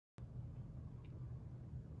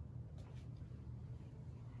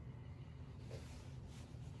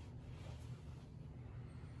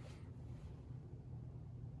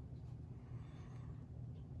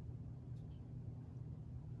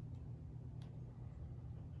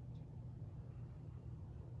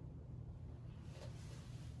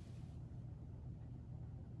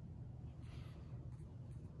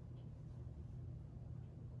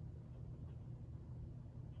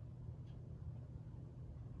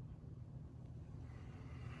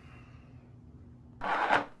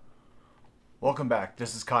Welcome back.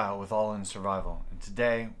 This is Kyle with All In Survival, and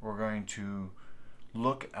today we're going to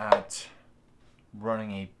look at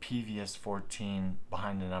running a PVS-14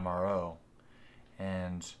 behind an MRO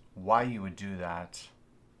and why you would do that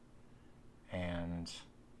and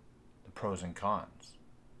the pros and cons.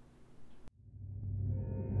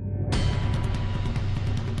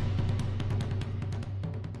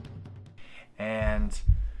 And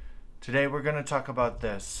today we're going to talk about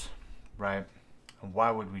this, right? And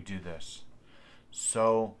why would we do this?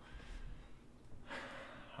 So,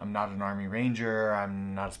 I'm not an Army Ranger,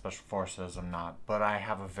 I'm not a Special Forces, but I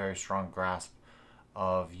have a very strong grasp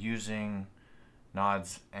of using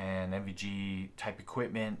NODs and NVG type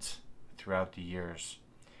equipment throughout the years.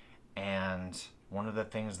 And one of the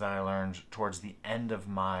things that I learned towards the end of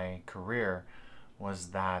my career was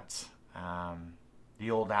that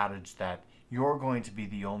the old adage that you're going to be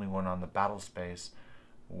the only one on the battle space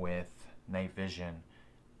with night vision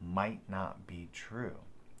might not be true.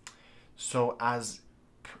 So as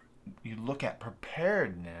you look at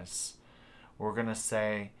preparedness, we're going to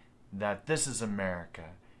say that this is America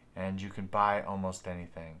and you can buy almost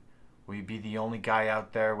anything. Will you be the only guy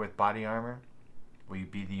out there with body armor? Will you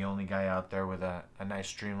be the only guy out there with a nice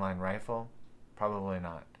streamlined rifle? Probably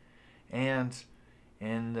not. And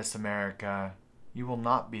in this America, you will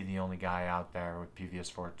not be the only guy out there with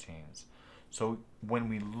PVS-14s. So when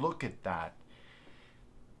we look at that,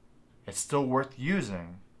 it's still worth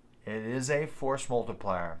using. It is a force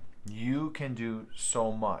multiplier. You can do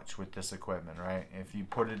so much with this equipment, right? If you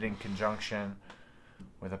put it in conjunction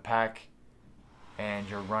with a pack and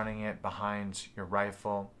you're running it behind your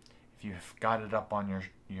rifle, if you've got it up on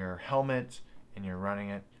your helmet and you're running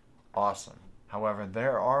it, awesome. However,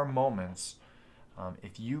 there are moments,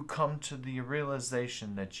 if you come to the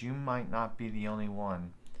realization that you might not be the only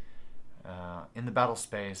one in the battle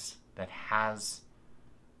space that has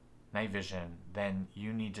night vision, then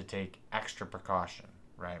you need to take extra precaution,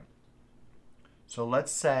 right? So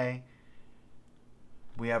let's say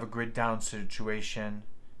we have a grid down situation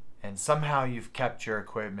and somehow you've kept your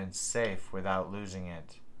equipment safe without losing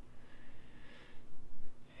it.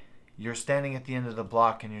 You're standing at the end of the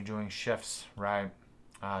block and you're doing shifts, right,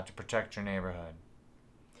 to protect your neighborhood.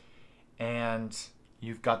 And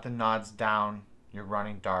you've got the nods down, you're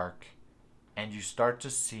running dark, and you start to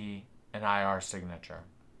see an IR signature.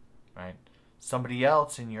 Right? Somebody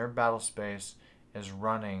else in your battle space is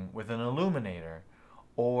running with an illuminator,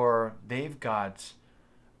 or they've got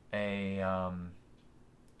a an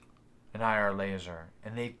IR laser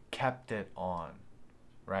and they've kept it on,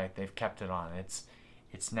 right? They've kept it on.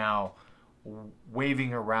 It's now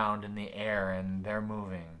waving around in the air and they're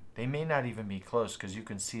moving. They may not even be close because you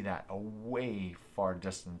can see that a way far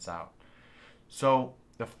distance out. So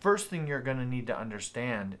the first thing you're going to need to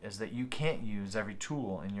understand is that you can't use every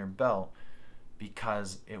tool in your belt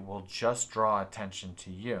because it will just draw attention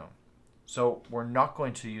to you. So we're not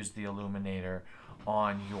going to use the illuminator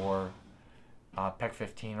on your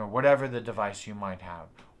PEC-15 or whatever the device you might have.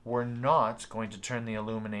 We're not going to turn the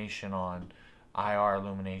illumination on, IR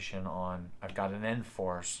illumination on. I've got an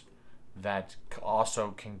N-Force that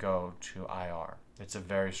also can go to IR. It's a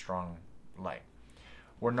very strong light.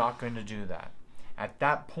 We're not going to do that. At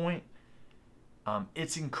that point,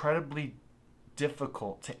 it's incredibly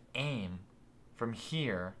difficult to aim from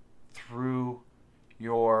here through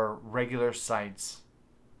your regular sights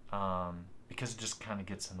because it just kind of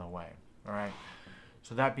gets in the way. All right.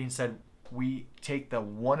 So that being said, we take the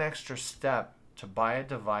one extra step to buy a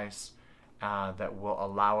device that will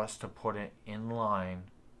allow us to put it in line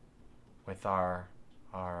with our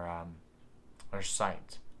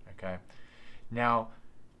sight. Okay. Now,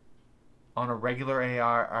 on a regular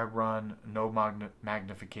AR, I run no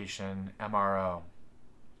magnification MRO.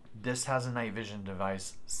 This has a night vision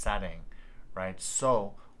device setting, right?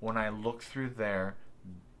 So when I look through there,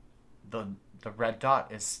 the red dot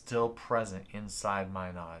is still present inside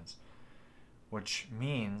my nods, which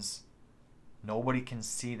means nobody can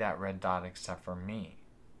see that red dot except for me.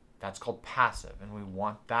 That's called passive, and we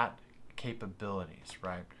want that capabilities,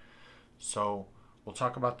 right? So we'll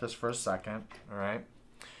talk about this for a second, all right?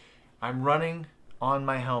 I'm running on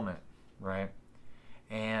my helmet, right?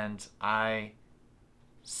 And I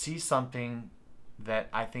see something that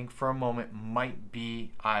I think for a moment might be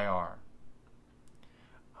IR.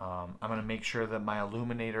 I'm going to make sure that my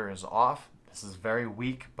illuminator is off. This is very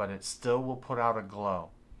weak, but it still will put out a glow.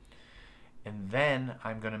 And then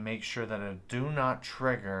I'm going to make sure that I do not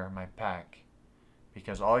trigger my pack,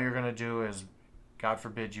 because all you're going to do is, God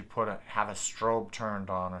forbid, you have a strobe turned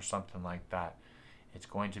on or something like that. It's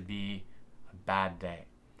going to be a bad day.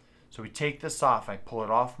 So we take this off. I pull it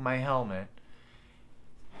off my helmet.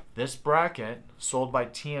 This bracket, sold by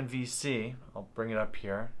TNVC, I'll bring it up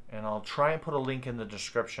here, and I'll try and put a link in the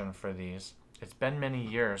description for these. It's been many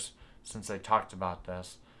years since I talked about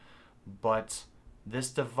this, but this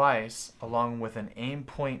device, along with an aim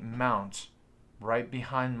point mount right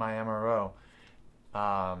behind my MRO,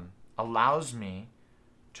 allows me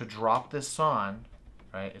to drop this on,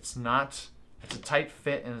 right? It's a tight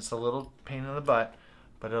fit and it's a little pain in the butt,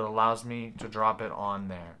 but it allows me to drop it on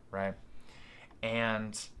there, right?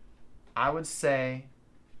 And I would say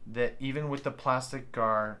that even with the plastic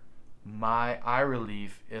guard, my eye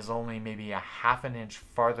relief is only maybe a half an inch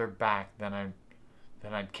farther back than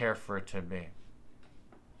I'd care for it to be.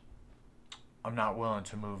 I'm not willing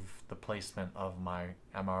to move the placement of my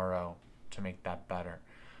MRO to make that better.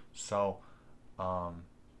 So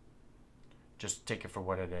just take it for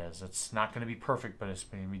what it is. It's not going to be perfect, but it's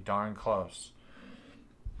going to be darn close.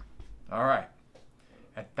 All right.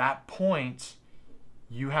 At that point,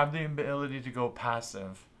 you have the ability to go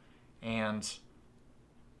passive, and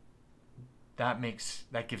that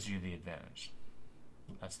gives you the advantage.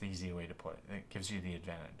 That's the easy way to put it. It gives you the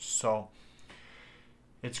advantage. So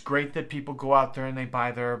it's great that people go out there and they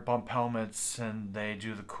buy their bump helmets and they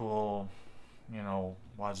do the cool,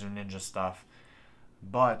 Wazoo Ninja stuff.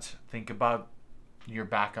 But think about your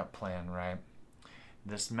backup plan, right?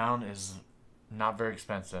 This mount is not very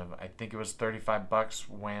expensive. I think it was $35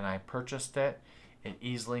 when I purchased it. It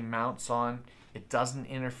easily mounts on. It doesn't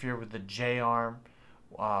interfere with the J-arm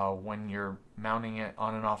when you're mounting it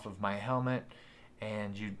on and off of my helmet,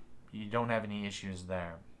 and you don't have any issues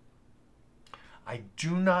there. I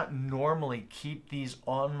do not normally keep these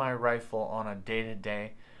on my rifle on a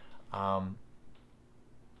day-to-day,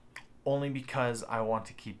 only because I want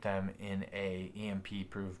to keep them in a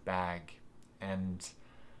EMP-proof bag. And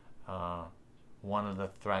one of the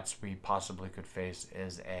threats we possibly could face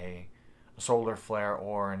is a solar flare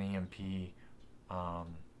or an EMP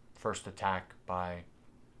first attack by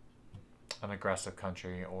an aggressive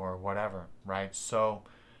country or whatever, right? So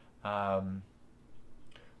for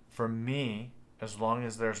me, as long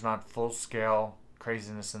as there's not full-scale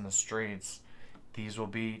craziness in the streets, these will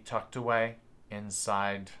be tucked away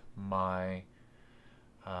inside my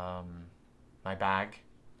my bag,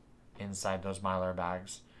 inside those Mylar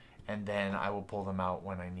bags, and then I will pull them out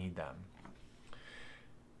when I need them.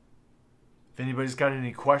 If anybody's got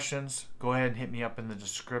any questions, go ahead and hit me up in the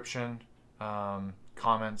description,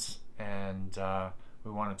 comments, and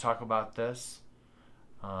we want to talk about this.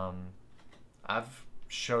 I've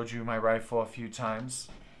showed you my rifle a few times.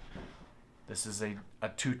 This is a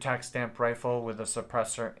 2-tack stamp rifle with a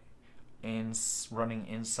suppressor running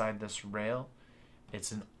inside this rail.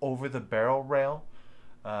 It's an over-the-barrel rail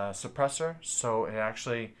suppressor, so it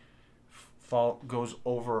actually goes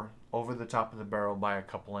over the top of the barrel by a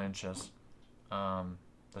couple inches.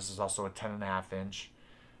 This is also a 10.5 inch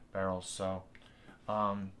barrel. So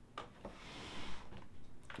all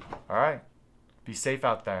right, be safe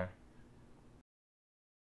out there.